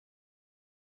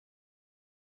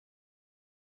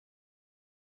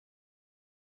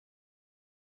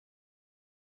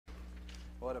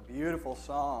What a beautiful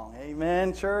song.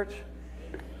 Amen, church.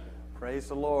 Praise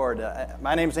the Lord.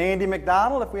 My name's Andy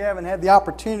McDonald. If we haven't had the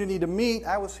opportunity to meet,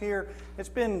 I was here, it's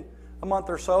been a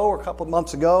month or so, or a couple of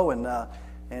months ago, and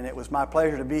it was my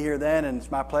pleasure to be here then, and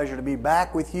it's my pleasure to be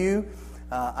back with you.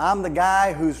 I'm the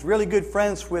guy who's really good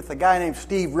friends with a guy named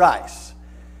Steve Rice.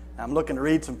 I'm looking to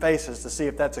read some faces to see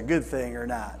if that's a good thing or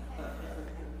not.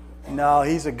 No,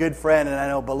 he's a good friend, and I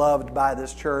know beloved by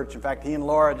this church. In fact, he and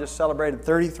Laura just celebrated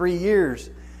 33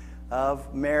 years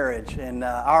of marriage, and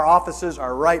our offices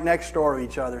are right next door to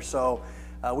each other, so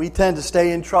we tend to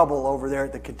stay in trouble over there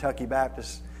at the Kentucky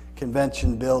Baptist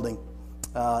Convention building.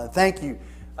 Thank you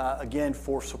again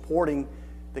for supporting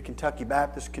the Kentucky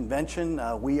Baptist Convention.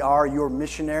 We are your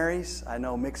missionaries. I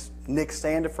know Nick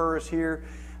Sandifer is here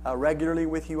regularly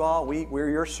with you all. We're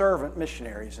your servant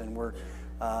missionaries, and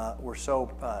we're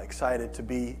so excited to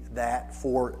be that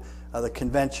for the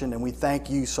convention, and we thank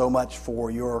you so much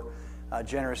for your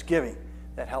generous giving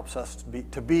that helps us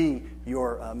to be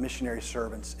your missionary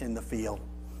servants in the field.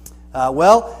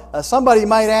 Somebody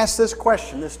might ask this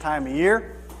question this time of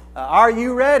year: are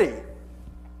you ready?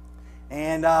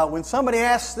 And when somebody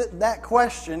asks that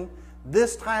question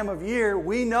this time of year,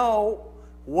 we know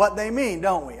what they mean,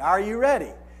 don't we? Are you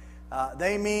ready?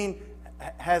 They mean,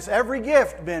 has every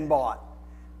gift been bought?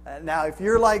 Now, if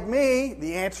you're like me,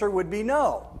 the answer would be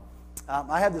no.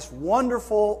 I have this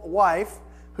wonderful wife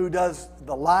who does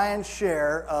the lion's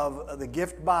share of the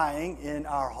gift buying in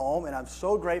our home, and I'm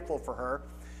so grateful for her.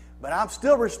 But I'm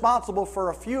still responsible for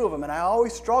a few of them, and I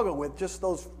always struggle with just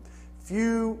those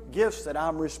few gifts that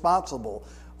I'm responsible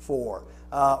for.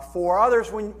 For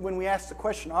others, when we ask the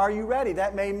question, are you ready?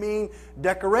 That may mean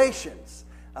decorations,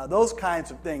 those kinds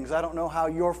of things. I don't know how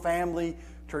your family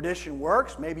tradition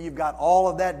works. Maybe you've got all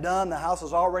of that done, the house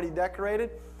is already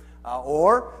decorated,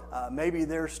 or maybe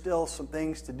there's still some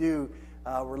things to do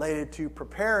related to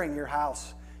preparing your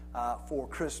house for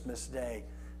Christmas Day.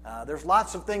 There's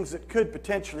lots of things that could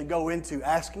potentially go into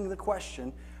asking the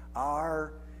question,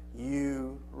 are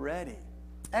you ready?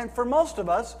 And for most of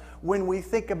us, when we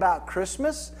think about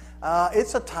Christmas,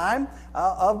 it's a time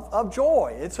of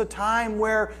joy. It's a time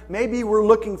where maybe we're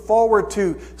looking forward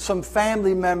to some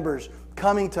family members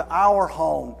coming to our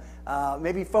home,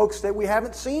 maybe folks that we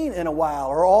haven't seen in a while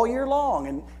or all year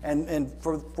long, and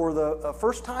for the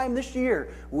first time this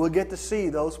year, we'll get to see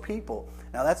those people.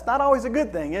 Now, that's not always a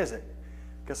good thing, is it?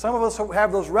 Because some of us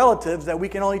have those relatives that we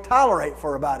can only tolerate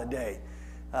for about a day,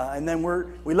 and then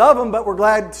we love them, but we're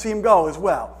glad to see them go as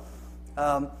well.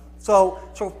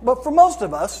 But for most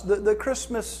of us, the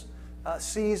Christmas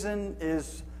season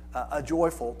is a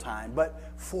joyful time. But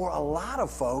for a lot of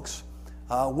folks,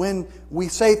 when we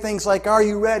say things like, are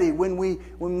you ready? When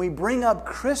we bring up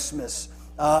Christmas,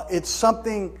 it's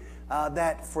something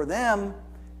that for them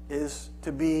is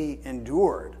to be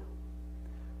endured.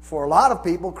 For a lot of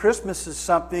people, Christmas is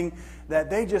something that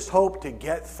they just hope to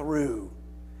get through.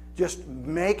 Just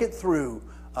make it through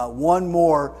one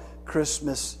more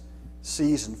Christmas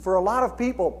season. For a lot of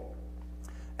people,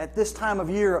 at this time of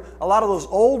year, a lot of those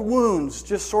old wounds,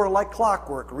 just sort of like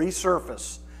clockwork,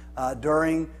 resurface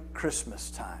during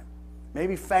Christmas time.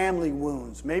 Maybe family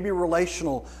wounds, maybe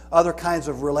other kinds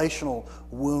of relational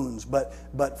wounds.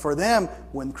 But for them,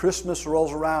 when Christmas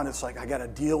rolls around, it's like, I got to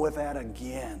deal with that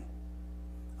again.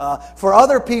 For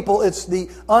other people, it's the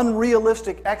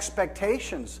unrealistic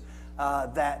expectations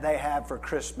that they have for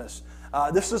Christmas.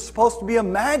 This is supposed to be a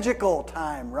magical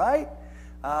time, right?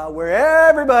 Where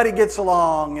everybody gets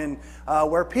along and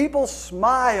where people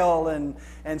smile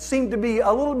and seem to be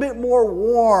a little bit more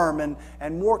warm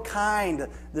and more kind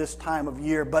this time of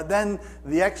year. But then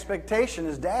the expectation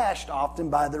is dashed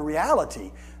often by the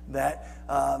reality that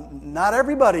not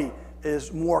everybody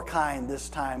is more kind this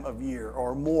time of year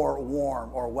or more warm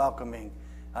or welcoming.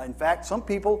 In fact, some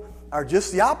people are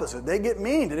just the opposite. They get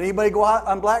mean. Did anybody go out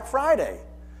on Black Friday?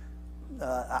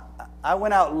 I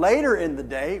went out later in the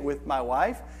day with my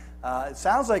wife. It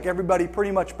sounds like everybody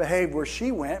pretty much behaved where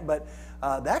she went, but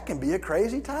that can be a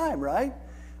crazy time, right?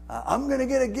 I'm going to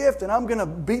get a gift and I'm going to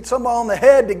beat somebody on the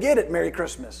head to get it. Merry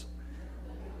Christmas.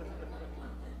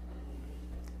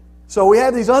 So we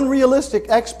have these unrealistic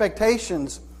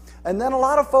expectations, and then a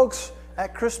lot of folks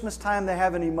at Christmas time, they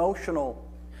have an emotional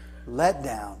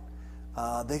letdown.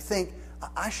 They think,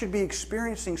 I should be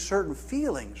experiencing certain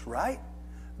feelings, right?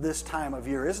 This time of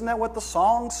year. Isn't that what the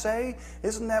songs say?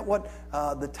 Isn't that what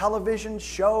the television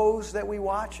shows that we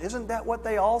watch? Isn't that what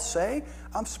they all say?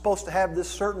 I'm supposed to have this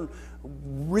certain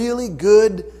really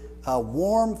good,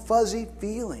 warm, fuzzy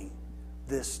feeling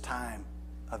this time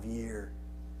of year.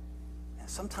 And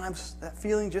sometimes that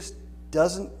feeling just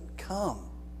doesn't come.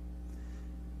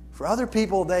 For other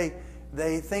people, they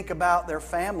they think about their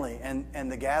family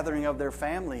and the gathering of their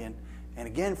family. And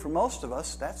again, for most of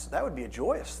us, that would be a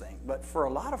joyous thing. But for a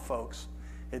lot of folks,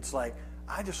 it's like,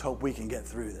 I just hope we can get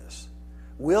through this.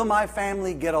 Will my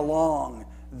family get along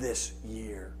this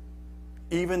year?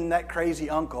 Even that crazy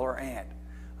uncle or aunt,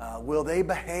 will they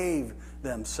behave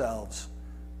themselves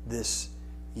this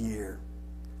year?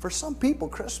 For some people,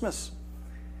 Christmas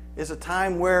is a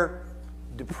time where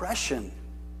depression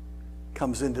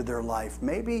comes into their life,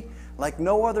 maybe like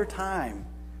no other time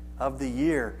of the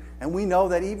year. And we know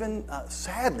that even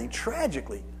sadly,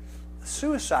 tragically,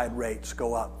 suicide rates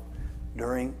go up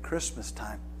during Christmas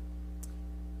time.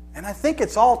 And I think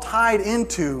it's all tied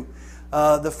into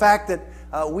the fact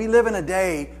that we live in a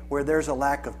day where there's a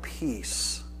lack of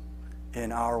peace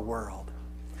in our world,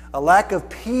 a lack of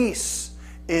peace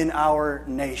in our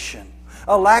nation,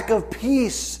 a lack of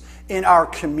peace in our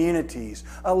communities,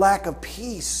 a lack of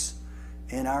peace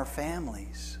in our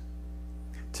families.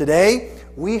 Today,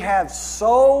 we have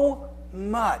so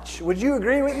much. Would you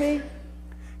agree with me?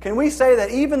 Can we say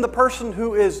that even the person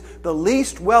who is the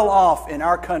least well off in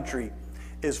our country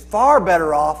is far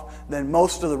better off than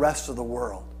most of the rest of the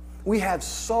world? We have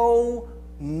so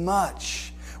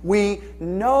much. We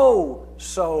know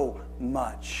so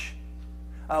much.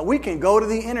 We can go to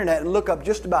the internet and look up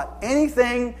just about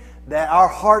anything that our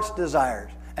hearts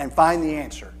desires and find the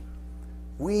answer.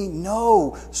 We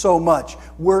know so much.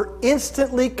 We're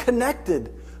instantly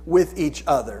connected with each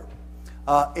other.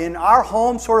 In our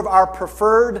home, sort of our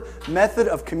preferred method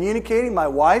of communicating, my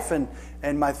wife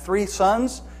and my 3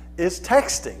 sons, is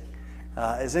texting.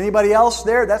 Is anybody else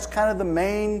there? That's kind of the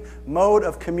main mode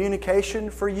of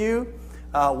communication for you.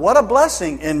 What a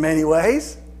blessing in many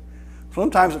ways.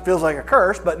 Sometimes it feels like a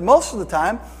curse, but most of the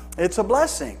time it's a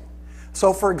blessing.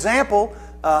 So, for example,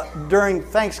 during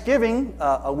Thanksgiving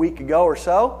a week ago or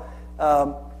so,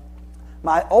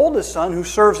 my oldest son, who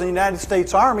serves in the United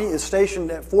States Army, is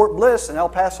stationed at Fort Bliss in El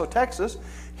Paso, Texas.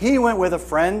 He went with a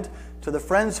friend to the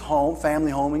friend's home,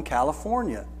 family home in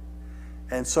California.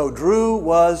 And so Drew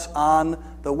was on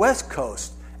the West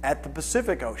Coast at the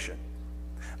Pacific Ocean.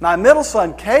 My middle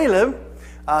son, Caleb,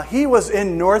 he was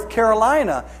in North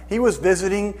Carolina. He was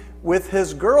visiting with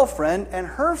his girlfriend and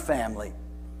her family.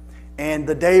 And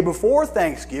the day before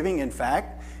Thanksgiving, in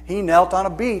fact, he knelt on a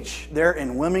beach there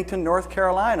in Wilmington, North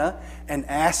Carolina, and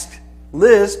asked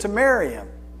Liz to marry him.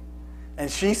 And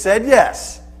she said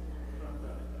yes.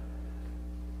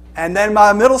 And then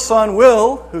my middle son,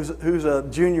 Will, who's a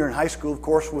junior in high school, of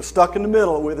course, was stuck in the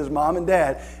middle with his mom and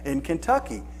dad in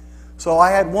Kentucky. So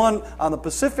I had one on the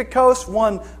Pacific coast,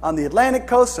 one on the Atlantic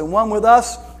coast, and one with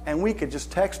us, and we could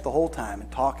just text the whole time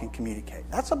and talk and communicate.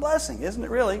 That's a blessing, isn't it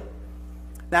really?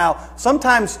 Now,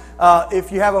 sometimes if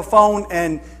you have a phone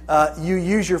and you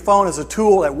use your phone as a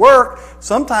tool at work,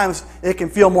 sometimes it can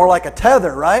feel more like a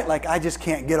tether, right? Like I just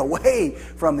can't get away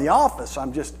from the office.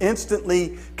 I'm just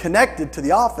instantly connected to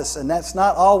the office, and that's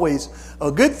not always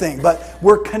a good thing. But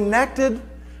we're connected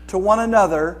to one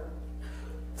another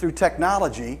through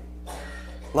technology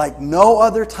like no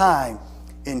other time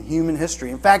in human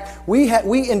history. In fact,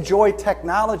 we enjoy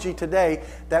technology today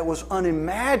that was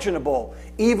unimaginable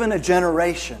even a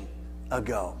generation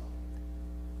ago.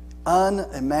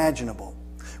 Unimaginable.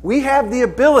 We have the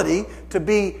ability to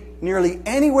be nearly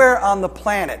anywhere on the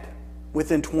planet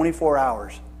within 24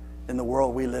 hours in the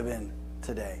world we live in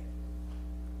today.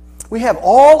 We have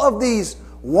all of these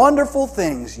wonderful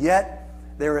things, yet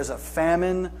there is a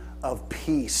famine of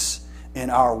peace in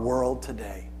our world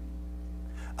today.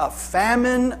 A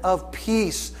famine of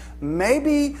peace,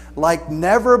 maybe like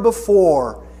never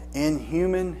before in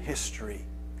human history.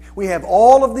 We have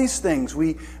all of these things.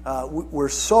 We're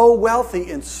so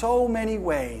wealthy in so many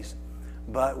ways,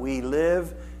 but we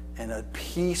live in a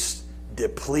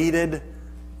peace-depleted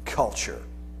culture.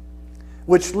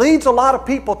 Which leads a lot of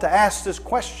people to ask this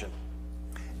question: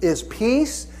 is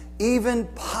peace even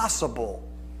possible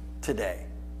today?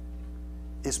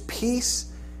 Is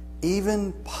peace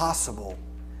even possible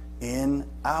in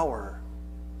our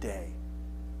day?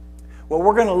 Well,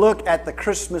 we're going to look at the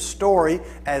Christmas story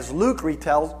as Luke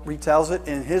retells it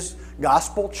in his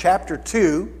Gospel, chapter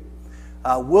 2.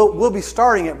 We'll be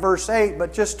starting at verse 8,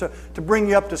 but just to bring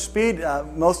you up to speed,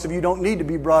 most of you don't need to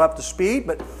be brought up to speed,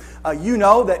 but you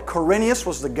know that Quirinius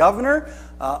was the governor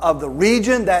of the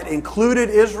region that included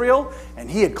Israel,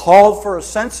 and he had called for a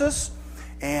census,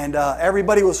 and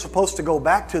everybody was supposed to go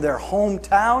back to their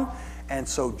hometown. And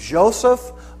so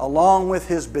Joseph, along with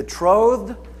his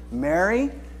betrothed,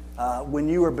 Mary, when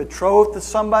you were betrothed to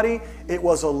somebody, it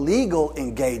was a legal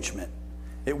engagement.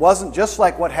 It wasn't just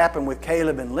like what happened with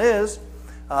Caleb and Liz.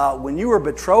 when you were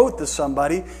betrothed to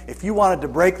somebody, if you wanted to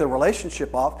break the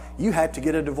relationship off, you had to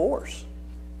get a divorce.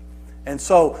 And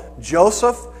so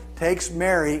Joseph takes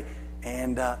Mary,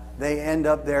 and they end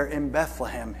up there in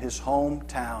Bethlehem, his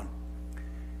hometown.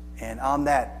 And on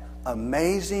that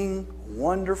amazing,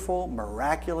 wonderful,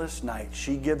 miraculous night,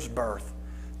 she gives birth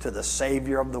to the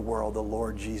Savior of the world, the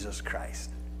Lord Jesus Christ.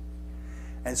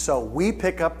 And so we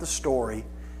pick up the story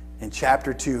in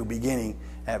chapter 2, beginning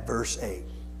at verse 8.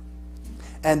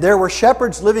 And there were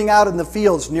shepherds living out in the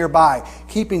fields nearby,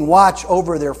 keeping watch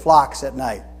over their flocks at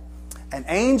night. An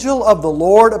angel of the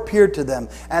Lord appeared to them,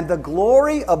 and the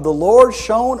glory of the Lord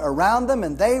shone around them,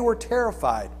 and they were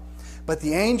terrified. But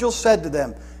the angel said to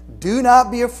them, "Do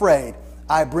not be afraid.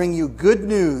 I bring you good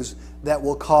news that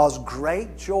will cause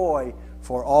great joy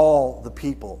for all the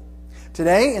people.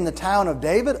 Today in the town of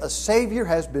David, a Savior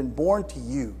has been born to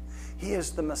you. He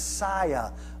is the Messiah,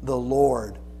 the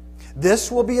Lord.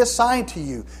 This will be a sign to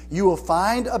you. You will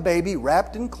find a baby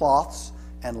wrapped in cloths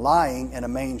and lying in a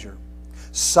manger."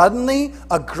 Suddenly,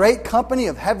 a great company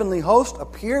of heavenly hosts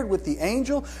appeared with the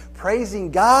angel, praising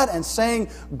God and saying,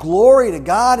 "Glory to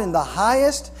God in the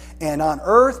highest, and on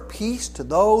earth peace to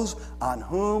those on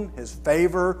whom His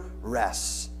favor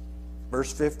rests."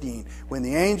 Verse 15, when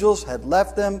the angels had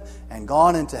left them and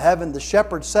gone into heaven, the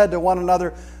shepherds said to one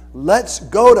another, "Let's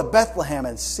go to Bethlehem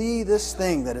and see this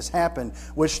thing that has happened,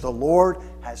 which the Lord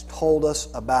has told us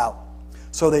about."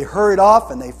 So they hurried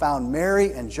off, and they found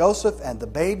Mary and Joseph and the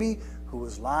baby who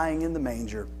was lying in the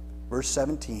manger. Verse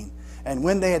 17, and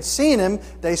when they had seen him,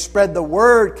 they spread the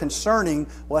word concerning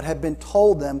what had been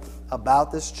told them about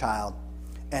this child.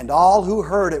 And all who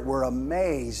heard it were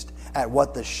amazed at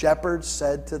what the shepherds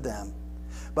said to them.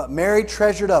 But Mary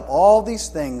treasured up all these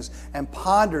things and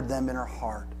pondered them in her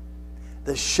heart.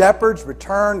 The shepherds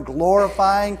returned,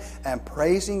 glorifying and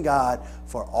praising God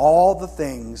for all the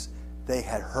things they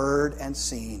had heard and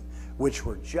seen, which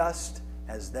were just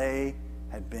as they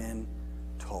had been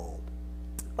told.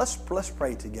 Let's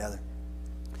pray together.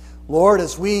 Lord,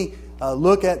 as we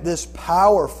look at this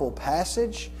powerful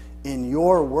passage in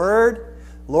your word,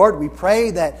 Lord, we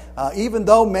pray that even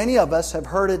though many of us have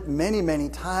heard it many, many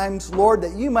times, Lord,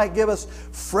 that you might give us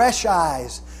fresh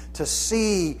eyes to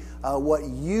see what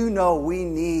you know we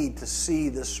need to see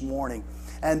this morning.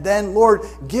 And then, Lord,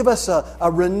 give us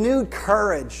a renewed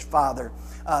courage, Father,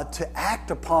 to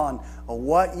act upon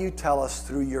what you tell us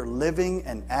through your living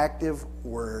and active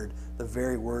word, the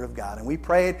very word of God. And we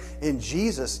pray it in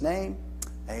Jesus' name.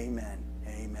 Amen.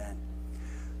 Amen.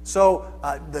 So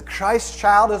the Christ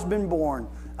child has been born.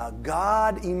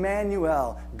 God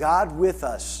Emmanuel, God with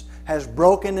us, has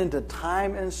broken into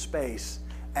time and space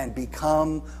and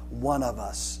become one of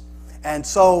us. And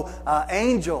so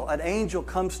an angel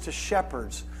comes to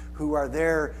shepherds who are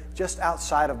there just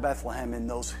outside of Bethlehem in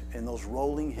those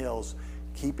rolling hills,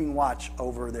 keeping watch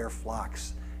over their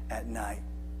flocks at night.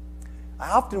 I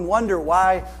often wonder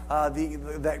why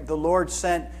the Lord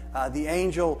sent the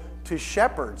angel to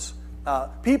shepherds,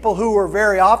 people who were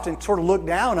very often sort of looked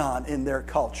down on in their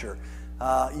culture.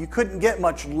 You couldn't get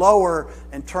much lower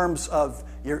in terms of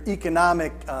your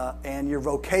economic and your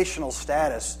vocational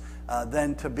status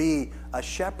than to be a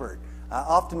shepherd. I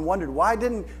often wondered, why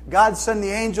didn't God send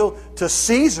the angel to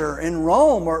Caesar in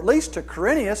Rome, or at least to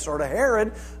Quirinius or to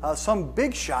Herod, some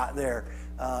big shot there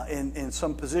in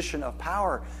some position of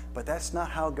power? But that's not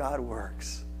how God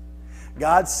works.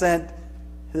 God sent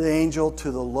the angel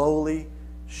to the lowly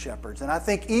shepherds. And I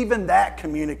think even that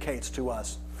communicates to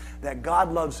us that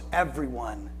God loves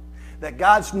everyone, that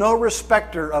God's no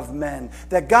respecter of men,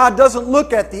 that God doesn't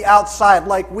look at the outside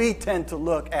like we tend to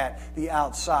look at the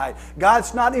outside.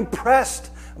 God's not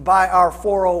impressed by our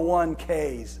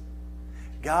 401ks.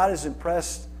 God is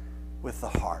impressed with the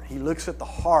heart. He looks at the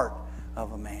heart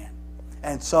of a man.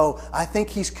 And so I think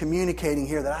he's communicating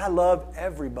here that I love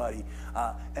everybody,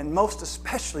 and most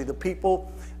especially the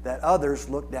people that others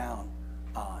look down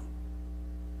on.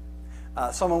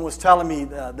 Someone was telling me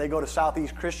they go to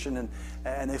Southeast Christian,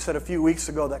 and they said a few weeks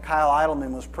ago that Kyle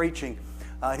Eidelman was preaching.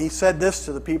 And he said this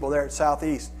to the people there at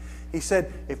Southeast. He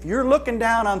said, if you're looking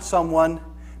down on someone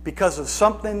because of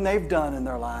something they've done in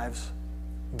their lives,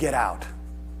 get out.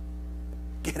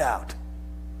 Get out.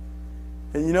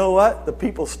 And you know what? The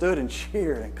people stood and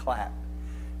cheered and clapped.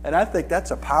 And I think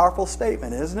that's a powerful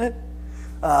statement, isn't it?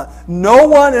 No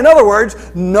one, in other words,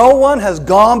 no one has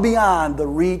gone beyond the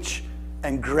reach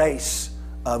and grace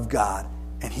of God.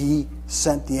 And He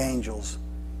sent the angels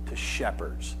to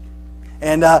shepherds.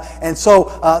 And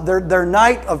so their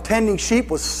night of tending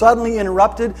sheep was suddenly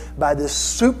interrupted by this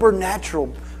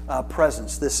supernatural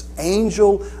presence, this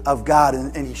angel of God.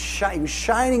 And he was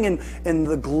shining in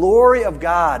the glory of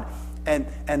God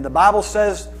And the Bible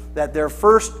says that their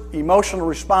first emotional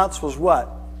response was what?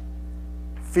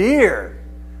 Fear.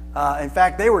 In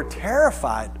fact, they were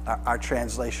terrified, our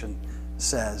translation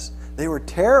says. They were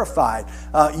terrified.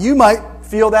 You might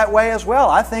feel that way as well.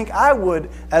 I think I would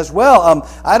as well.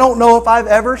 I don't know if I've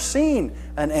ever seen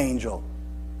an angel.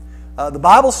 The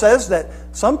Bible says that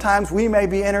sometimes we may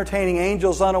be entertaining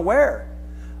angels unaware.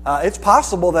 It's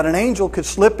possible that an angel could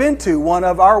slip into one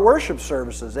of our worship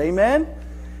services. Amen?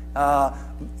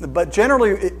 But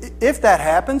generally, if that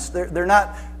happens, they're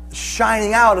not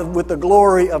shining out with the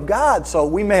glory of God. So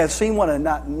we may have seen one and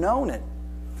not known it.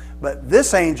 But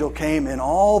this angel came in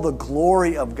all the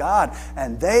glory of God,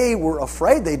 and they were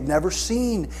afraid. They'd never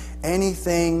seen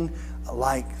anything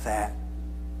like that.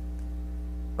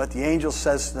 But the angel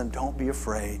says to them, don't be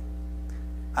afraid.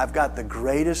 I've got the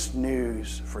greatest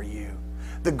news for you.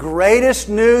 The greatest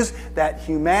news that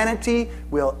humanity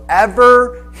will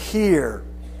ever hear.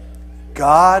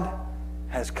 God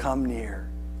has come near.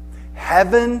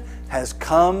 Heaven has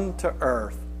come to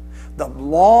earth. The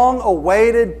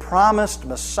long-awaited, promised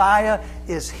Messiah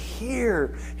is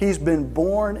here. He's been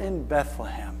born in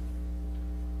Bethlehem.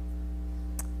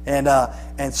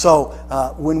 And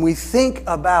so when we think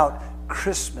about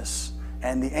Christmas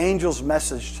and the angel's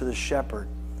message to the shepherd,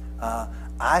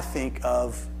 I think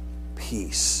of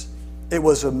peace. It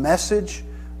was a message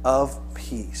of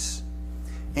peace.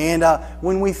 And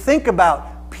when we think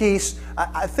about peace,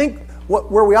 I think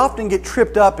where we often get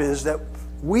tripped up is that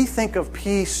we think of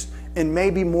peace in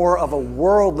maybe more of a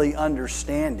worldly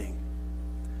understanding.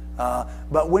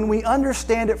 But when we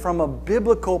understand it from a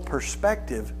biblical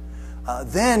perspective,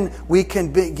 then we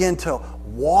can begin to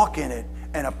walk in it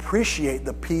and appreciate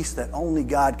the peace that only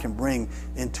God can bring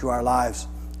into our lives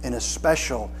in a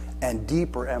special and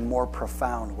deeper and more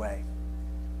profound way.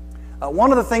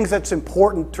 One of the things that's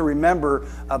important to remember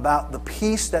about the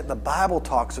peace that the Bible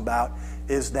talks about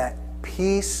is that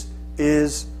peace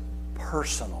is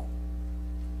personal.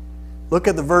 Look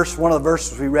at the verse, one of the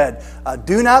verses we read.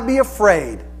 Do not be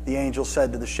afraid, the angel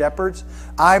said to the shepherds.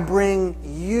 I bring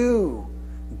you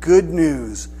good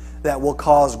news that will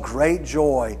cause great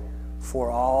joy for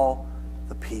all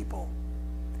the people.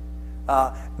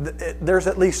 There's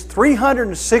at least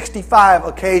 365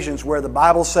 occasions where the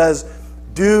Bible says,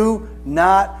 do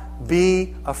not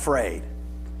be afraid.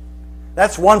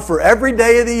 That's one for every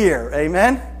day of the year.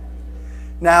 Amen?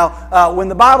 Now, when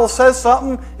the Bible says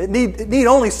something, it need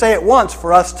only say it once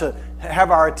for us to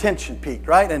have our attention piqued,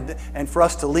 right? And for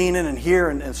us to lean in and hear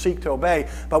and seek to obey.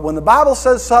 But when the Bible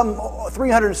says something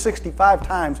 365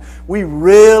 times, we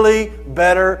really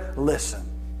better listen.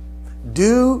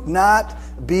 Do not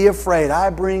be afraid. I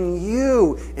bring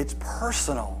you. It's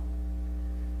personal.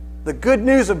 The good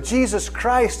news of Jesus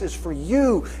Christ is for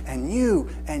you and you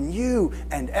and you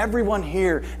and everyone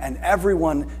here and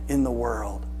everyone in the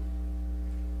world.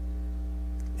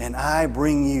 And I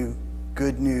bring you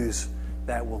good news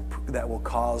that will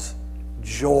cause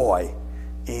joy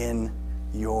in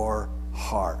your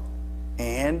heart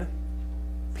and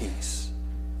peace.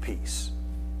 Peace.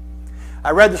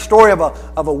 I read the story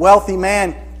of a wealthy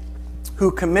man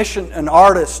who commissioned an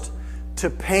artist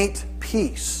to paint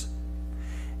peace.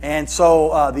 And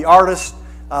so the artist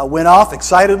went off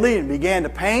excitedly and began to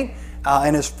paint.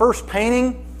 And his first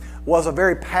painting was a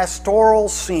very pastoral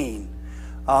scene.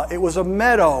 It was a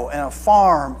meadow and a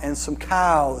farm and some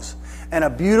cows and a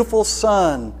beautiful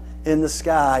sun in the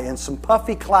sky and some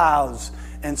puffy clouds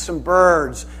and some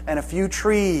birds and a few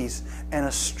trees and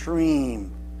a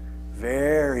stream.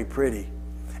 Very pretty.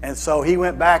 And so he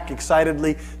went back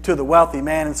excitedly to the wealthy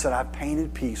man and said, I've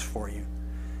painted peace for you.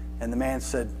 And the man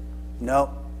said,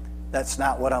 no, that's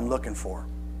not what I'm looking for.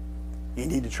 You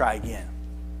need to try again.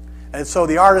 And so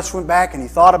the artist went back and he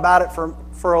thought about it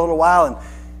for a little while, and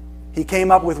he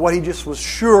came up with what he just was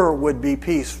sure would be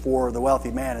peace for the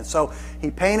wealthy man. And so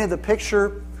he painted the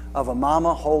picture of a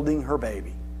mama holding her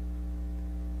baby.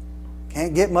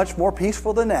 Can't get much more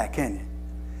peaceful than that, can you?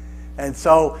 And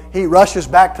so he rushes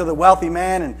back to the wealthy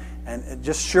man and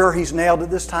just sure he's nailed it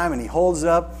this time, and he holds it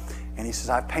up and he says,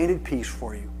 I've painted peace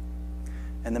for you.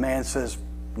 And the man says,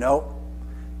 no,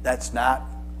 that's not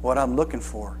what I'm looking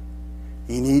for.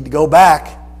 You need to go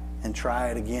back and try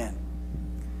it again.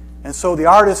 And so the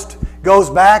artist goes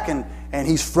back and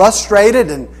he's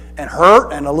frustrated and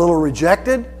hurt and a little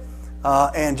rejected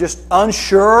and just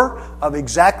unsure of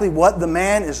exactly what the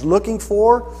man is looking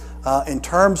for in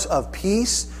terms of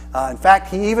peace. In fact,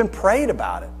 he even prayed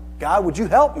about it. God, would you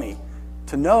help me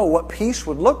to know what peace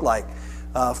would look like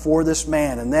for this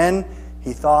man? And then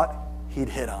he thought he'd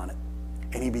hit on it.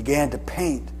 And he began to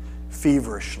paint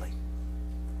feverishly.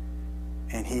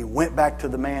 And he went back to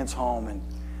the man's home and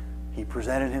he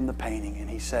presented him the painting, and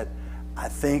he said, I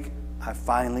think I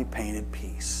finally painted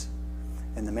peace.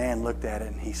 And the man looked at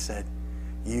it and he said,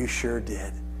 you sure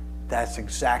did. That's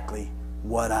exactly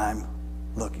what I'm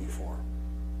looking for.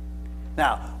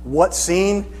 Now, what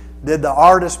scene did the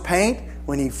artist paint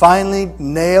when he finally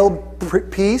nailed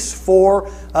peace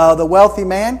for the wealthy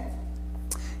man?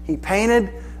 He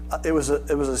painted, it was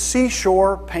a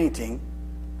seashore painting,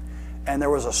 and there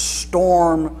was a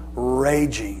storm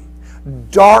raging.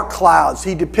 Dark clouds.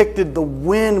 He depicted the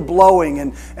wind blowing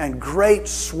and great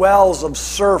swells of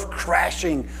surf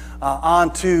crashing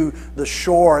onto the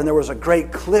shore. And there was a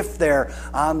great cliff there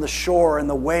on the shore, and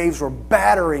the waves were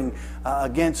battering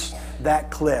against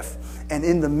that cliff. And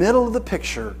in the middle of the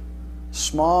picture,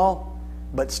 small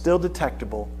but still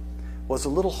detectable, was a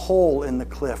little hole in the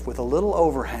cliff with a little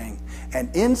overhang.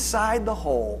 And inside the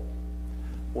hole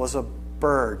was a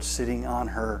bird sitting on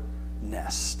her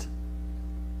nest,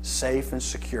 safe and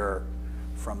secure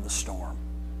from the storm.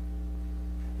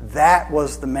 That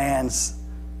was the man's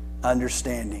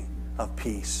understanding of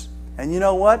peace. And you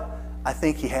know what? I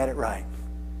think he had it right.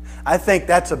 I think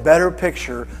that's a better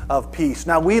picture of peace.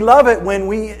 Now, we love it when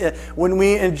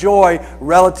we enjoy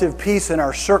relative peace in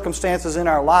our circumstances, in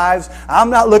our lives. I'm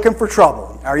not looking for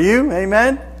trouble. Are you?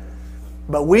 Amen?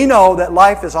 But we know that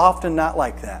life is often not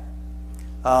like that.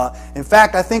 In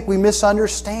fact, I think we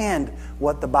misunderstand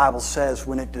what the Bible says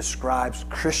when it describes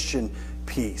Christian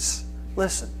peace.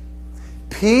 Listen,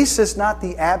 peace is not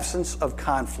the absence of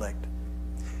conflict.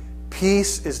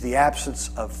 Peace is the absence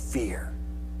of fear.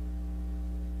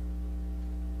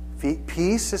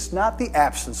 Peace is not the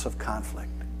absence of conflict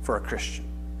for a Christian.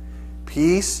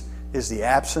 Peace is the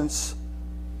absence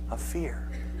of fear.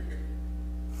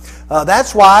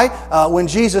 That's why when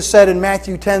Jesus said in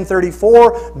Matthew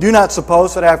 10:34, do not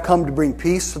suppose that I have come to bring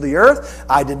peace to the earth.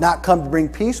 I did not come to bring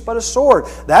peace but a sword.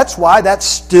 That's why that's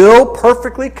still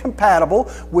perfectly compatible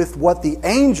with what the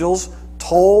angels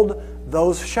told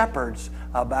those shepherds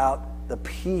about the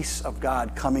peace of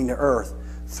God coming to earth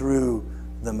through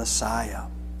the Messiah.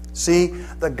 See,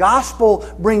 the gospel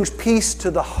brings peace to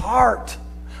the heart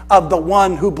of the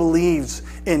one who believes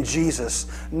in Jesus,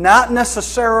 not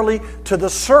necessarily to the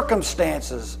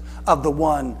circumstances of the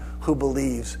one who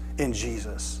believes in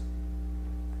Jesus.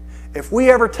 If we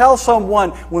ever tell someone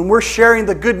when we're sharing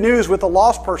the good news with a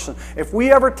lost person, if we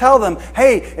ever tell them,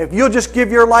 hey, if you'll just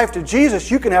give your life to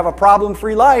Jesus, you can have a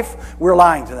problem-free life, we're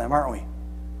lying to them, aren't we?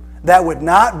 That would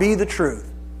not be the truth.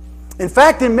 In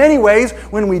fact, in many ways,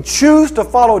 when we choose to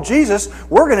follow Jesus,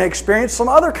 we're going to experience some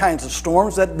other kinds of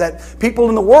storms that people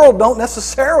in the world don't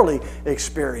necessarily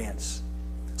experience.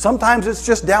 Sometimes it's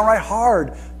just downright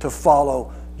hard to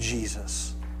follow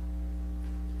Jesus.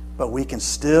 But we can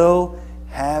still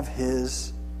have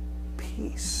His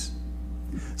peace.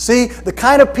 See, the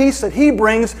kind of peace that He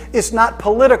brings is not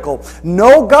political.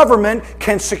 No government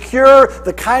can secure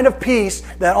the kind of peace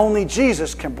that only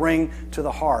Jesus can bring to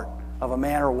the heart of a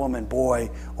man or woman, boy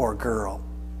or girl.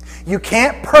 You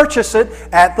can't purchase it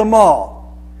at the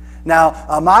mall.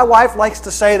 Now, my wife likes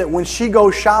to say that when she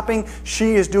goes shopping,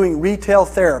 she is doing retail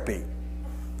therapy.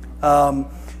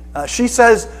 She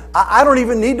says, I don't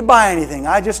even need to buy anything.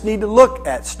 I just need to look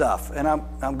at stuff. And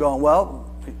I'm going, well,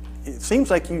 it seems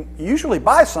like you usually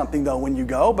buy something, though, when you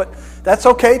go, but that's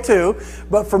okay, too.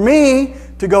 But for me,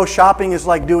 to go shopping is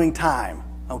like doing time,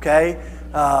 okay?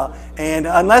 And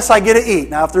unless I get to eat.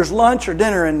 Now, if there's lunch or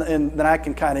dinner, and then I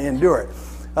can kind of endure it.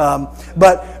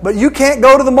 But you can't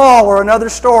go to the mall or another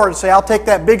store and say, I'll take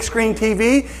that big screen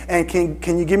TV and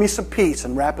can you give me some peace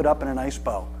and wrap it up in a nice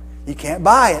bow. You can't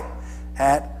buy it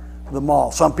at the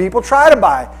mall. Some people try to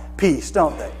buy peace,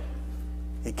 don't they?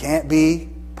 It can't be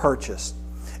purchased.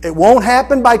 It won't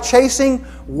happen by chasing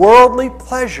worldly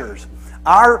pleasures.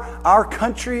 Our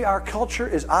country, our culture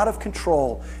is out of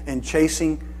control in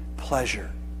chasing pleasure.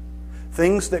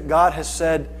 Things that God has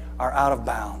said are out of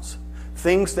bounds.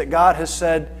 Things that God has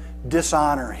said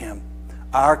dishonor Him.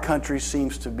 Our country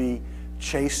seems to be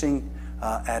chasing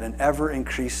at an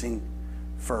ever-increasing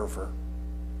fervor.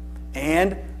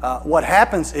 And what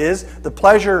happens is the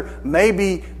pleasure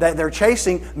maybe that they're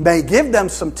chasing may give them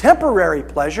some temporary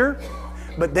pleasure,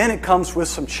 but then it comes with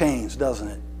some chains, doesn't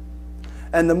it?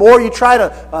 And the more you try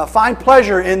to find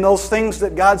pleasure in those things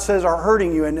that God says are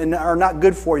hurting you and are not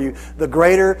good for you, the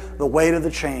greater the weight of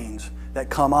the chains that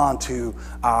come onto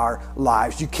our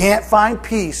lives. You can't find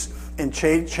peace in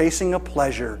chasing a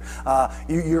pleasure.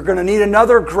 You're going to need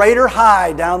another greater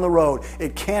high down the road.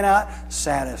 It cannot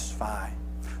satisfy.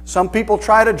 Some people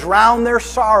try to drown their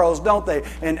sorrows, don't they,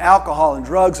 in alcohol and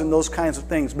drugs and those kinds of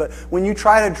things. But when you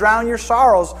try to drown your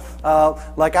sorrows,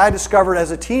 like I discovered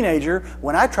as a teenager,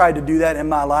 when I tried to do that in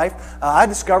my life, I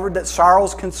discovered that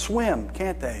sorrows can swim,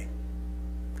 can't they?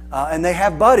 And they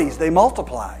have buddies. They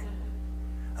multiply.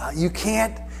 You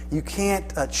can't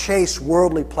chase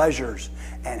worldly pleasures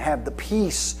and have the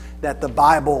peace that the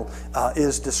Bible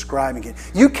is describing it.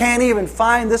 You can't even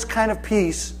find this kind of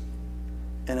peace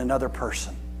in another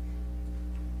person.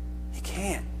 You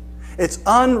can't. It's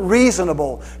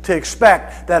unreasonable to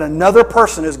expect that another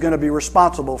person is going to be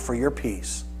responsible for your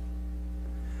peace.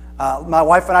 My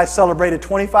wife and I celebrated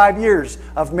 25 years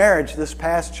of marriage this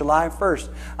past July 1st.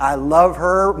 I love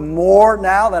her more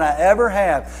now than I ever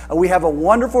have. We have a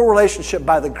wonderful relationship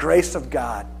by the grace of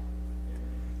God.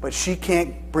 But she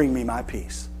can't bring me my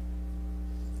peace.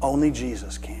 Only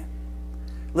Jesus can.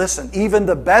 Listen, even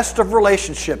the best of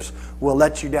relationships will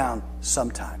let you down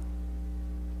sometime.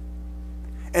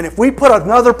 And if we put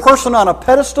another person on a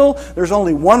pedestal, there's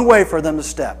only one way for them to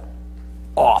step.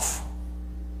 Off.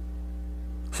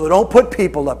 So don't put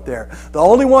people up there. The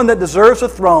only one that deserves a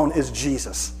throne is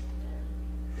Jesus.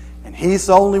 And He's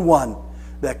the only one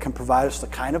that can provide us the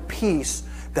kind of peace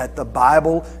that the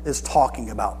Bible is talking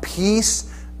about.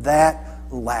 Peace that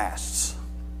lasts.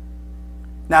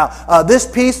 Now, this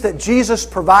peace that Jesus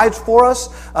provides for us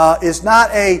is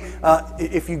not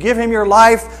if you give Him your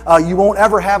life, you won't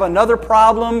ever have another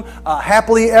problem,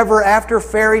 happily ever after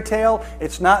fairy tale.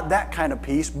 It's not that kind of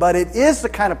peace, but it is the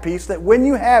kind of peace that when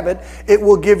you have it, it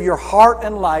will give your heart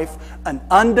and life an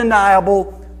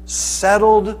undeniable,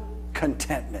 settled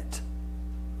contentment.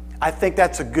 I think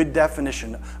that's a good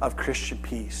definition of Christian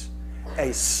peace.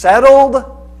 A settled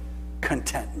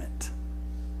contentment.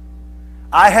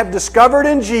 I have discovered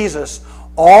in Jesus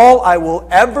all I will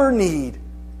ever need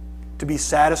to be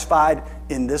satisfied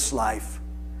in this life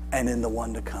and in the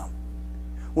one to come.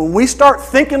 When we start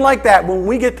thinking like that, when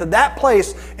we get to that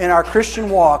place in our Christian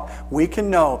walk, we can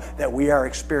know that we are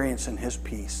experiencing His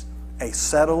peace, a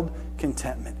settled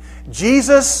contentment.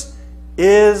 Jesus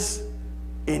is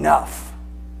enough.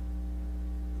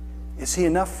 Is He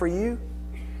enough for you?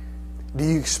 Do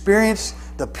you experience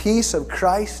the peace of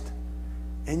Christ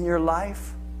in your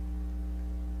life?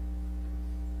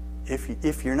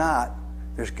 If you're not,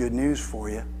 there's good news for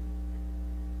you.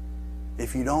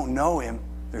 If you don't know Him,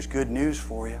 there's good news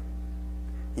for you.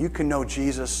 You can know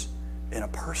Jesus in a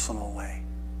personal way.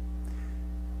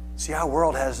 See, our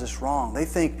world has this wrong. They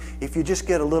think if you just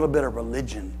get a little bit of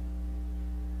religion,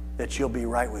 that you'll be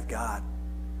right with God.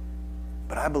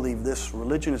 But I believe this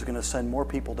religion is going to send more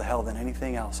people to hell than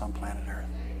anything else on planet Earth.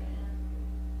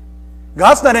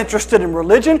 God's not interested in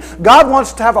religion. God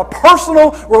wants to have a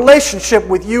personal relationship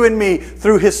with you and me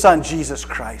through His Son, Jesus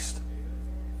Christ.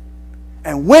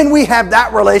 And when we have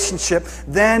that relationship,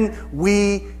 then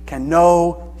we can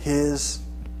know His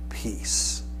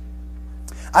peace.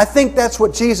 I think that's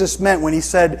what Jesus meant when He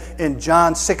said in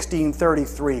John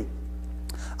 16:33,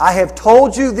 I have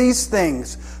told you these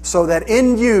things so that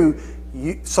in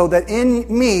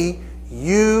me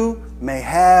you may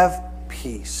have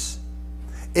peace.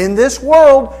 In this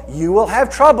world, you will have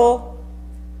trouble,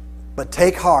 but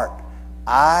take heart.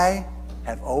 I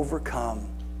have overcome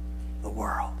the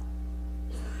world.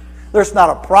 There's not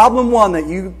a problem one that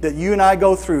you and I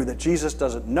go through that Jesus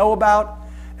doesn't know about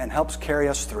and helps carry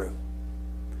us through.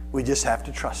 We just have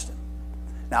to trust Him.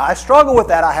 Now, I struggle with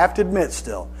that, I have to admit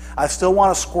still. I still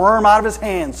want to squirm out of His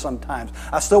hands sometimes.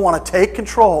 I still want to take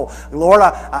control. Lord,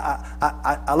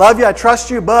 I love you, I trust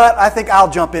you, but I think I'll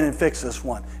jump in and fix this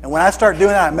one. And when I start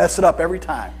doing that, I mess it up every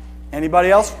time.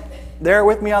 Anybody else there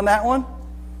with me on that one?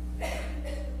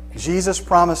 Jesus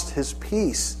promised His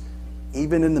peace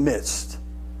even in the midst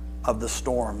of the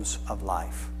storms of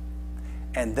life.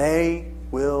 And they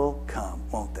will come,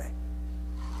 won't they?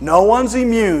 No one's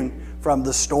immune from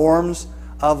the storms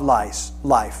of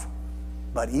life.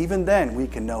 But even then, we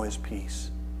can know His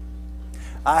peace.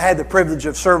 I had the privilege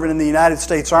of serving in the United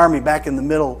States Army back in the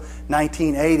middle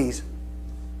 1980s.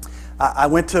 I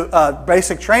went to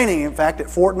basic training, in fact, at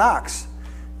Fort Knox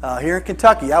here in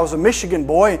Kentucky. I was a Michigan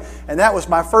boy, and that was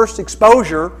my first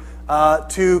exposure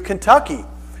to Kentucky.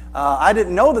 I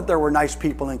didn't know that there were nice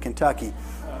people in Kentucky.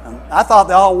 I thought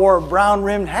they all wore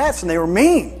brown-rimmed hats and they were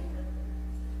mean.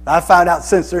 I found out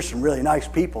since there's some really nice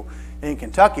people in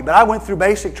Kentucky. But I went through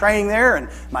basic training there, and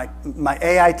my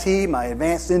AIT, my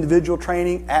Advanced Individual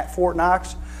Training at Fort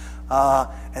Knox.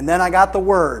 And then I got the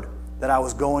word that I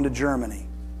was going to Germany.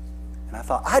 And I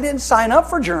thought, I didn't sign up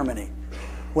for Germany.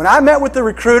 When I met with the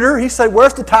recruiter, he said,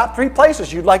 where's the top 3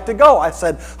 places you'd like to go? I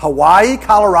said, Hawaii,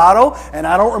 Colorado, and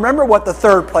I don't remember what the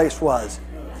third place was.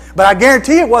 But I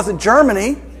guarantee it wasn't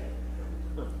Germany.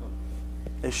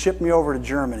 They shipped me over to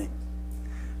Germany.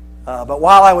 But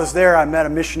while I was there, I met a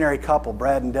missionary couple,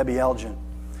 Brad and Debbie Elgin,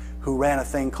 who ran a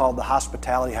thing called the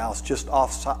Hospitality House just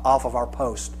off of our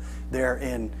post there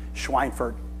in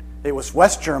Schweinfurt. It was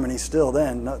West Germany still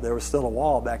then. There was still a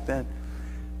wall back then.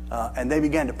 And they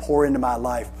began to pour into my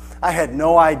life. I had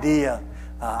no idea.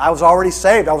 I was already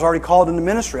saved. I was already called into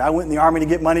ministry. I went in the Army to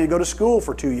get money to go to school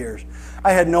for 2 years.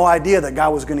 I had no idea that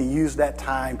God was going to use that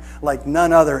time like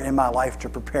none other in my life to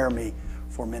prepare me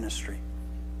for ministry.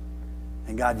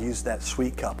 And God used that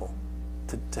sweet couple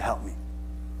to help me.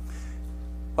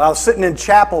 Well, I was sitting in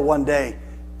chapel one day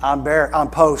on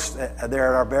post there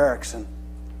at our barracks, and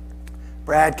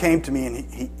Brad came to me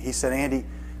and he said, Andy,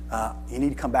 you need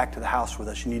to come back to the house with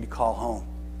us. You need to call home.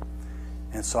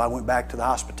 And so I went back to the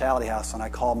hospitality house and I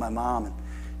called my mom, and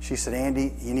she said,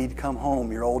 Andy, you need to come home.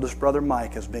 Your oldest brother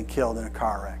Mike has been killed in a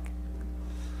car wreck.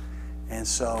 And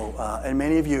so, and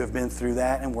many of you have been through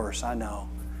that and worse, I know.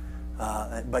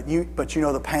 But you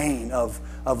know the pain of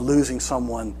losing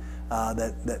someone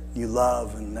that you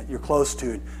love and that you're close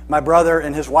to. My brother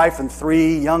and his wife and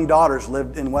 3 young daughters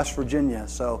lived in West Virginia,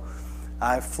 so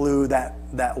I flew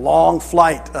that long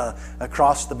flight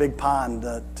across the big pond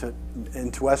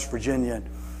into West Virginia,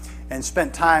 and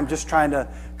spent time just trying to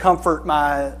comfort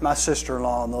my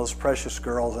sister-in-law and those precious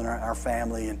girls in our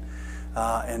family.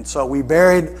 And so we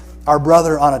buried our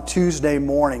brother on a Tuesday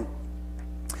morning.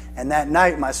 And that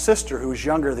night, my sister, who was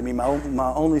younger than me,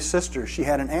 my only sister, she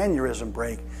had an aneurysm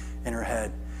break in her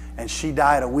head. And she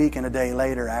died a week and a day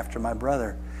later after my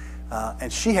brother.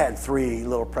 And she had 3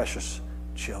 little precious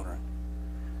children.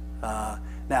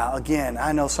 Now, again,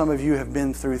 I know some of you have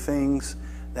been through things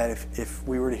that if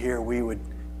we were to hear, we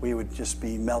would just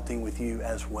be melting with you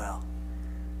as well.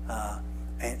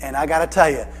 And I got to tell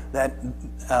you that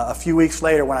a few weeks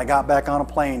later, when I got back on a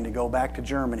plane to go back to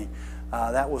Germany,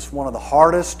 that was one of the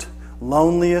hardest,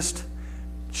 loneliest,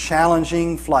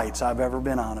 challenging flights I've ever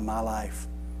been on in my life.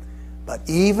 But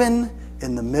even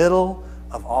in the middle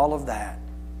of all of that,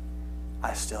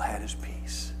 I still had His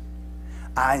peace.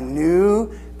 I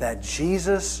knew that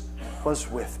Jesus was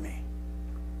with me,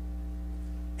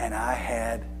 and I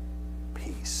had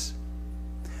peace.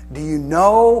 Do you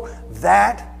know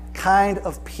that kind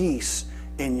of peace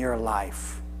in your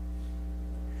life?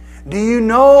 Do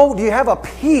you have a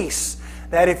peace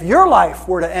that if your life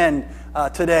were to end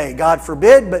today, God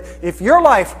forbid, but if your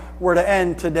life were to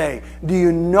end today, do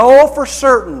you know for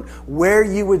certain where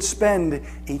you would spend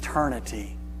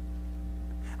eternity?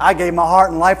 I gave my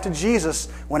heart and life to Jesus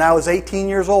when I was 18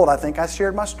 years old. I think I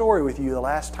shared my story with you the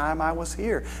last time I was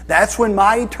here. That's when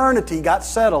my eternity got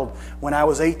settled, when I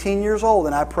was 18 years old,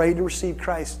 and I prayed to receive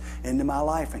Christ into my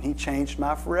life, and He changed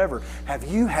my forever. Have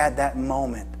you had that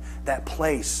moment, that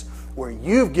place where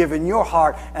you've given your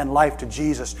heart and life to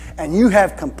Jesus, and you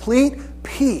have complete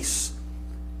peace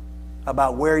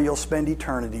about where you'll spend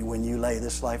eternity when you lay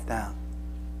this life down?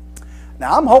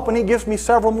 Now, I'm hoping He gives me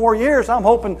several more years. I'm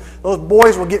hoping those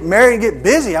boys will get married and get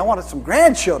busy. I wanted some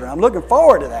grandchildren. I'm looking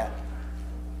forward to that,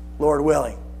 Lord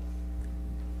willing.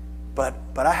 But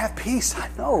I have peace, I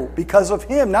know, because of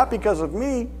Him, not because of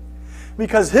me.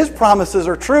 Because His promises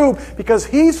are true, because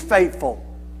He's faithful.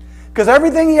 Because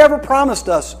everything He ever promised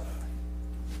us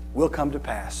will come to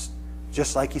pass,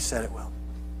 just like He said it will.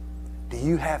 Do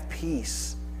you have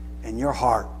peace in your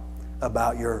heart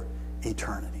about your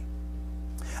eternity?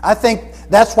 I think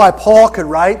that's why Paul could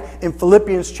write in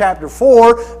Philippians chapter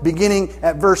 4, beginning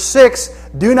at verse 6,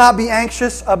 do not be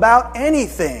anxious about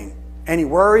anything. Any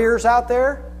worriers out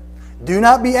there? Do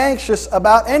not be anxious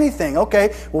about anything.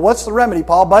 Okay, well, what's the remedy,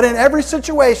 Paul? But in every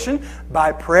situation,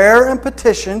 by prayer and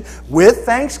petition, with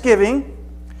thanksgiving,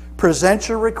 present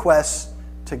your requests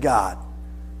to God.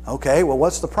 Okay, well,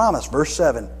 what's the promise? Verse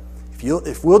 7.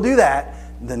 If we'll do that,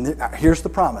 then here's the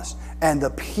promise. And the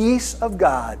peace of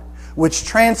God, which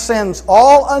transcends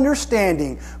all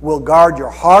understanding, will guard your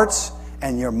hearts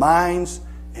and your minds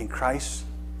in Christ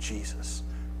Jesus.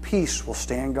 Peace will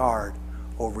stand guard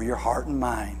over your heart and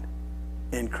mind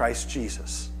in Christ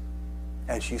Jesus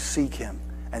as you seek Him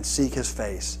and seek His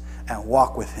face and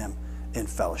walk with Him in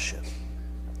fellowship.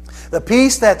 The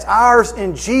peace that's ours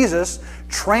in Jesus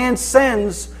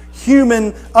transcends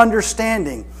human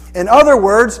understanding. In other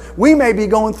words, we may be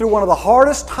going through one of the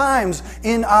hardest times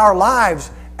in our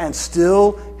lives and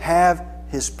still have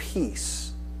His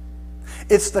peace.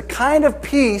 It's the kind of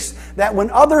peace that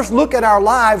when others look at our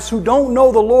lives who don't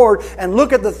know the Lord and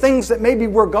look at the things that maybe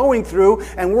we're going through,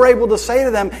 and we're able to say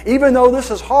to them, even though this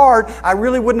is hard, I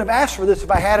really wouldn't have asked for this if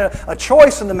I had a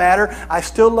choice in the matter. I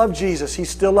still love Jesus. He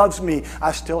still loves me.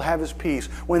 I still have His peace.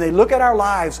 When they look at our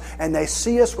lives and they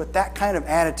see us with that kind of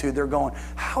attitude, they're going,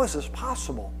 how is this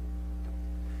possible?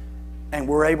 And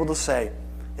we're able to say,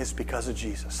 it's because of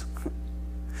Jesus.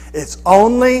 It's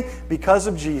only because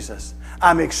of Jesus.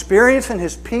 I'm experiencing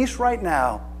His peace right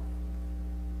now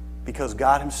because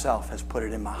God Himself has put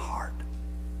it in my heart.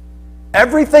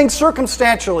 Everything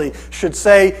circumstantially should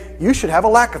say, you should have a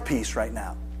lack of peace right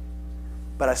now.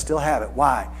 But I still have it.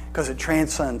 Why? Because it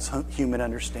transcends human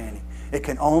understanding. It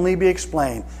can only be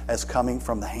explained as coming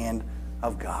from the hand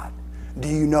of God. Do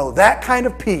you know that kind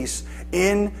of peace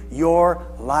in your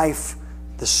life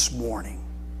this morning?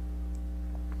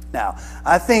 Now,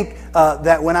 I think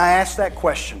that when I ask that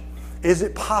question, is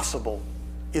it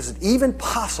even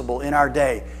possible in our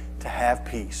day to have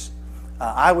peace?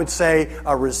 I would say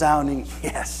a resounding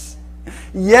yes.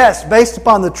 Yes, based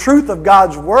upon the truth of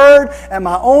God's Word and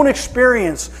my own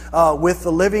experience with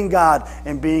the living God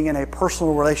and being in a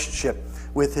personal relationship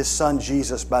with His Son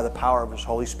Jesus by the power of His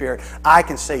Holy Spirit, I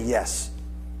can say yes,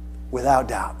 without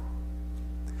doubt.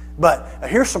 But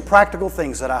here's some practical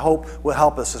things that I hope will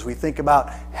help us as we think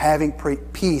about having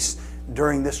peace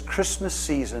during this Christmas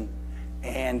season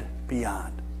and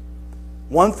beyond.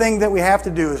 One thing that we have to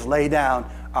do is lay down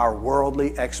our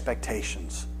worldly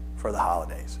expectations for the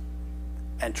holidays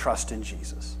and trust in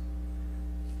Jesus.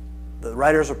 The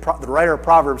writer of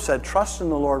Proverbs said, trust in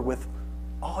the Lord with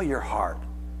all your heart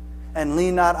and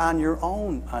lean not on your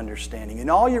own understanding. In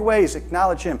all your ways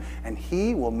acknowledge Him, and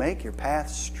He will make your path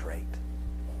straight.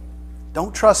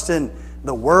 Don't trust in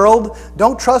the world.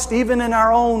 Don't trust even in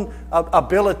our own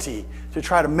ability to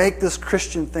try to make this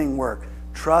Christian thing work.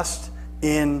 Trust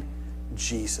in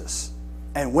Jesus.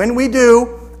 And when we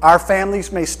do, our families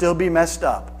may still be messed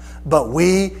up, but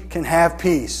we can have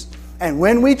peace. And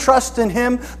when we trust in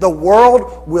Him, the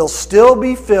world will still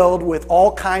be filled with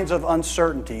all kinds of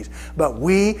uncertainties, but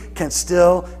we can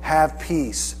still have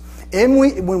peace.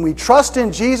 When we trust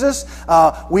in Jesus,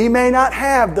 we may not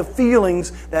have the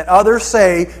feelings that others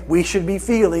say we should be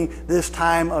feeling this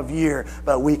time of year,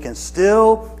 but we can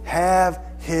still have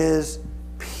His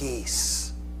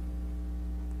peace.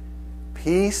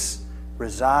 Peace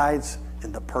resides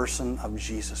in the person of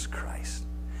Jesus Christ.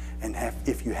 And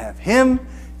if you have Him,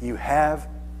 you have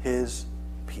His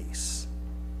peace.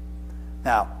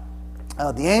 Now,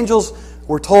 the angels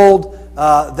were told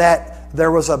that there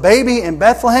was a baby in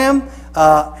Bethlehem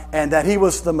and that He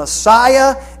was the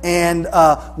Messiah. And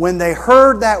when they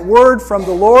heard that word from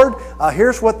the Lord,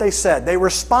 here's what they said. They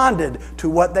responded to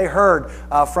what they heard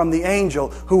from the angel,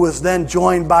 who was then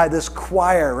joined by this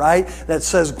choir, right? That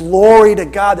says, glory to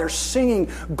God. They're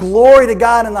singing, glory to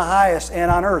God in the highest,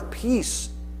 and on earth, peace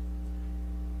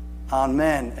on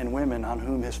men and women on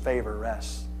whom His favor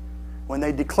rests. When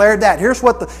they declared that, here's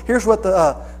what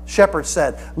the shepherd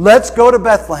said. Let's go to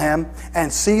Bethlehem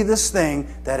and see this thing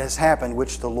that has happened,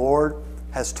 which the Lord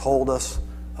has told us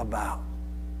about.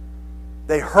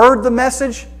 They heard the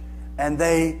message and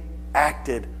they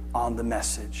acted on the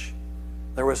message.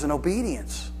 There was an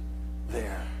obedience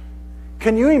there.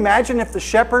 Can you imagine if the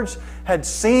shepherds had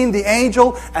seen the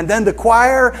angel and then the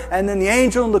choir, and then the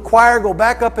angel and the choir go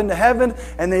back up into heaven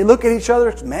and they look at each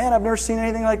other? Man, I've never seen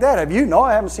anything like that. Have you? No,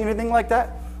 I haven't seen anything like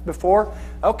that before.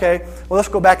 Okay, well, let's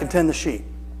go back and tend the sheep.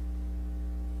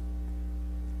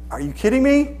 Are you kidding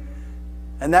me?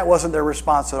 And that wasn't their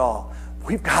response at all.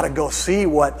 We've got to go see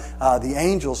what the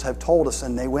angels have told us.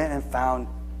 And they went and found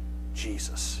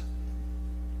Jesus.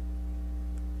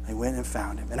 They went and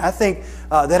found Him. And I think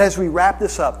that as we wrap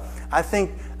this up, I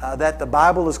think that the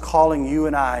Bible is calling you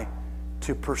and I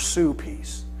to pursue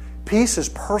peace. Peace is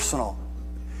personal.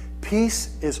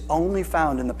 Peace is only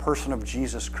found in the person of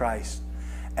Jesus Christ.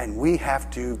 And we have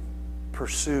to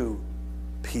pursue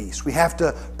peace. We have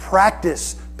to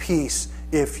practice peace,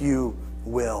 if you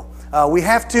will. We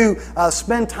have to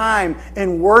spend time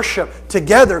in worship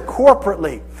together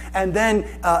corporately. And then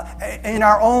in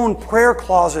our own prayer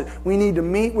closet, we need to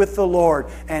meet with the Lord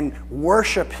and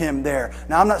worship Him there.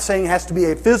 Now, I'm not saying it has to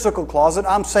be a physical closet.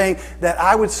 I'm saying that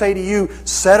I would say to you,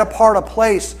 set apart a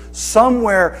place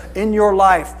somewhere in your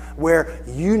life where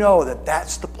you know that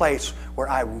that's the place where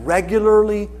I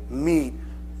regularly meet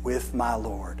with my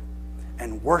Lord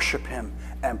and worship Him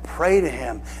and pray to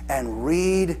Him and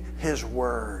read His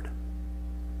Word.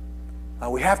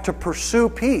 We have to pursue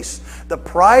peace. The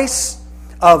price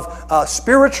of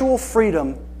spiritual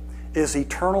freedom is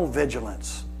eternal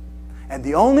vigilance. And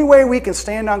the only way we can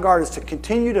stand on guard is to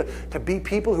continue to be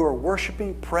people who are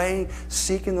worshiping, praying,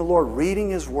 seeking the Lord, reading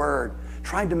His Word,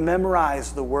 trying to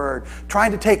memorize the Word,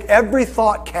 trying to take every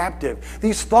thought captive.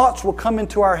 These thoughts will come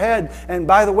into our head, and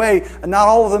by the way, not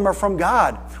all of them are from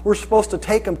God. We're supposed to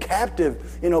take them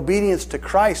captive in obedience to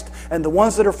Christ, and the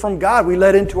ones that are from God we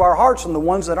let into our hearts, and the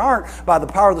ones that aren't, by the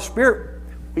power of the Spirit,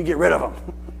 we get rid of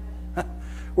them.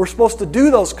 We're supposed to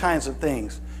do those kinds of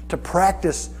things, to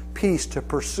practice peace, to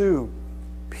pursue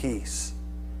peace.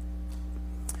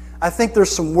 I think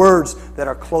there's some words that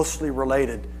are closely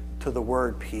related to the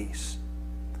word peace.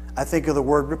 I think of the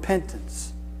word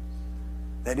repentance.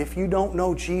 That if you don't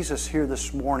know Jesus here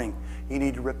this morning, you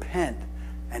need to repent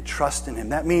and trust in Him.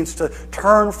 That means to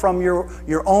turn from your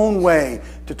own way,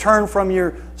 to turn from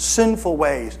your sinful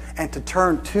ways, and to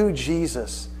turn to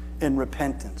Jesus in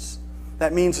repentance.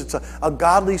 That means it's a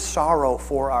godly sorrow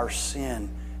for our sin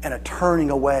and a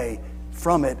turning away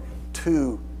from it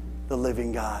to the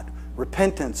living God.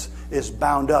 Repentance is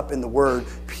bound up in the word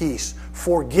peace.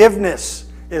 Forgiveness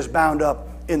is bound up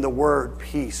in the word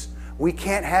peace. We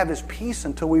can't have His peace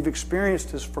until we've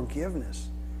experienced His forgiveness.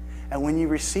 And when you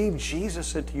receive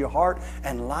Jesus into your heart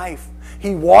and life,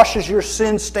 He washes your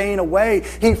sin stain away.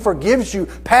 He forgives you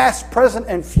past, present,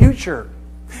 and future.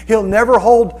 He'll never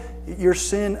hold your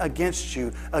sin against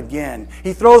you again.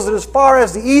 He throws it as far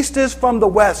as the east is from the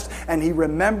west, and He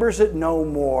remembers it no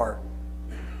more.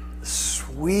 The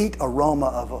sweet aroma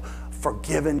of a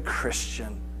forgiven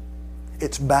Christian.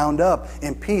 It's bound up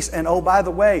in peace. And oh, by the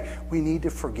way, we need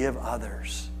to forgive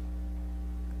others.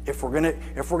 If we're going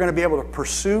to be able to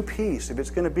pursue peace, if it's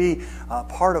going to be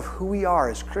part of who we are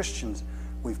as Christians,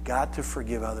 we've got to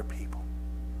forgive other people.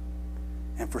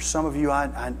 And for some of you,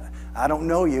 I don't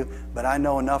know you, but I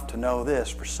know enough to know this.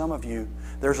 For some of you,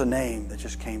 there's a name that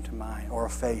just came to mind, or a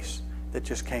face that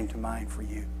just came to mind for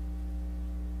you.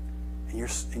 And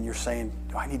you're saying,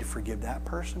 do I need to forgive that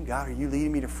person? God, are you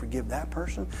leading me to forgive that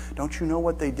person? Don't you know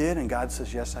what they did? And God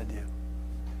says, yes, I do.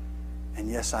 And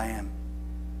yes, I am.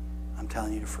 I'm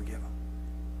telling you to forgive them.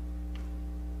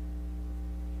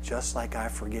 Just like I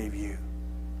forgave you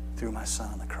through my Son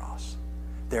on the cross.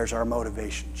 There's our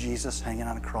motivation. Jesus hanging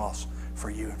on a cross for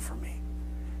you and for me.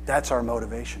 That's our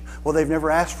motivation. Well, they've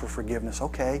never asked for forgiveness.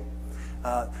 Okay,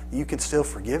 you can still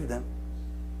forgive them.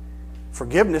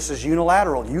 Forgiveness is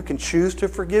unilateral. You can choose to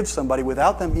forgive somebody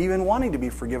without them even wanting to be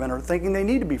forgiven or thinking they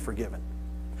need to be forgiven.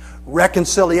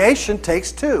 Reconciliation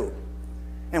takes two.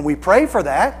 And we pray for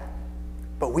that,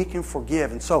 but we can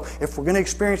forgive. And so if we're going to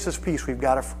experience this peace, we've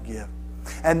got to forgive.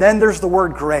 And then there's the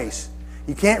word grace.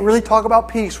 You can't really talk about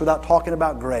peace without talking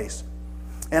about grace.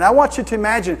 And I want you to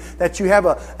imagine that you have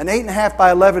an 8.5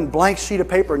 by 11 blank sheet of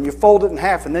paper, and you fold it in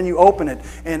half, and then you open it.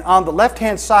 And on the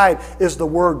left-hand side is the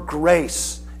word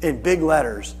grace in big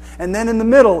letters. And then in the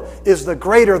middle is the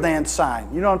greater than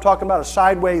sign. You know what I'm talking about? A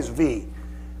sideways V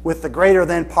with the greater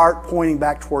than part pointing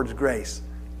back towards grace.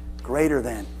 Greater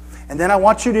than. And then I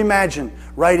want you to imagine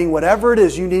writing whatever it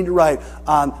is you need to write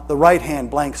on the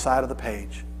right-hand blank side of the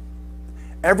page.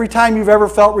 Every time you've ever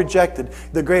felt rejected,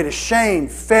 the greatest shame,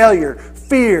 failure,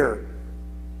 fear,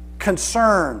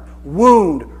 concern,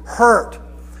 wound, hurt,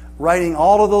 writing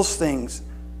all of those things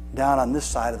down on this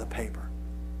side of the paper.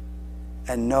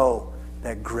 And know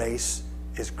that grace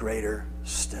is greater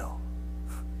still.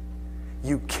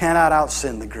 You cannot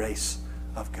out-sin the grace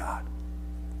of God.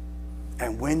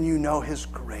 And when you know His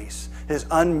grace, His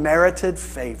unmerited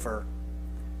favor,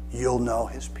 you'll know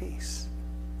His peace.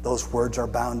 Those words are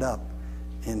bound up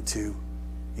into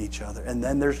each other. And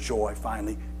then there's joy,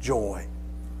 finally. Joy.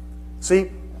 See,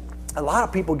 a lot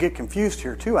of people get confused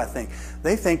here too, I think.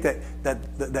 They think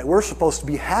that we're supposed to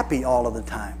be happy all of the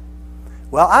time.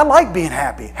 Well, I like being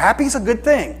happy. Happy's a good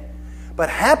thing. But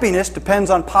happiness depends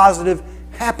on positive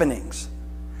happenings.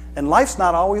 And life's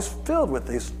not always filled with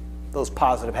those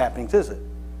positive happenings, is it?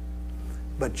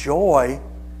 But joy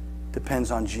depends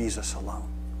on Jesus alone.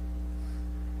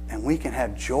 And we can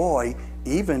have joy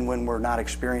even when we're not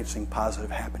experiencing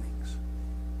positive happenings.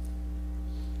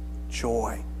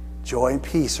 Joy. Joy and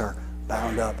peace are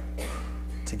bound up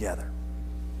together.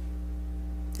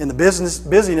 In the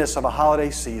busyness of a holiday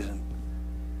season,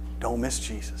 don't miss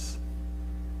Jesus.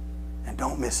 And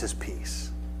don't miss His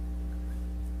peace.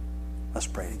 Let's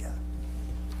pray together.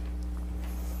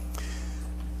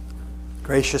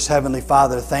 Gracious Heavenly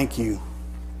Father, thank you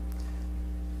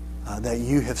that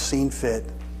you have seen fit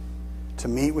to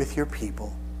meet with your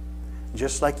people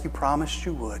just like you promised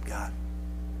you would, God.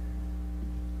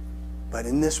 But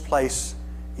in this place,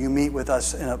 you meet with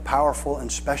us in a powerful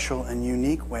and special and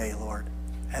unique way, Lord,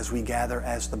 as we gather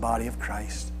as the body of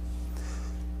Christ.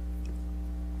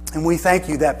 And we thank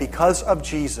you that because of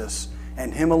Jesus,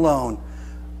 and Him alone,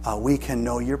 we can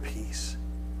know your peace.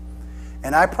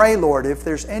 And I pray, Lord, if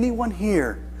there's anyone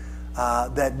here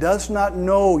that does not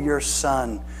know your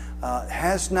Son,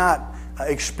 has not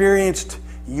experienced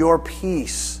your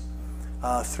peace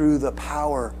through the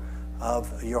power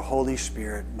of your Holy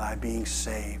Spirit by being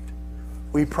saved,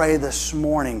 we pray this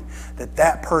morning that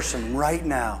that person right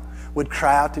now would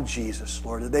cry out to Jesus,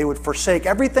 Lord, that they would forsake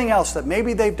everything else that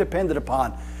maybe they've depended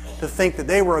upon to think that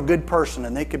they were a good person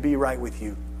and they could be right with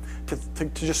you, to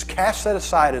just cast that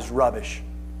aside as rubbish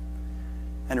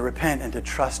and to repent and to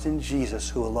trust in Jesus,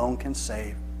 who alone can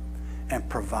save and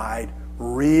provide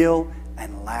real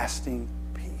and lasting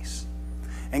peace.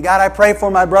 And God, I pray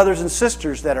for my brothers and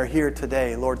sisters that are here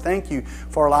today. Lord, thank you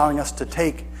for allowing us to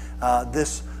take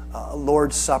this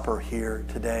Lord's Supper here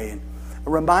today. And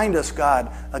remind us,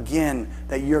 God, again,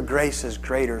 that your grace is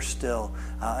greater still,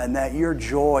 and that your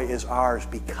joy is ours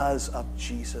because of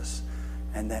Jesus,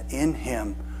 and that in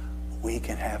Him we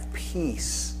can have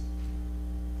peace,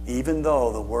 even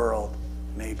though the world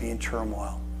may be in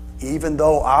turmoil. Even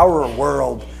though our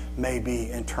world may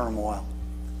be in turmoil,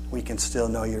 we can still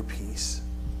know your peace.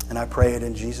 And I pray it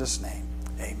in Jesus' name.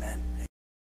 Amen.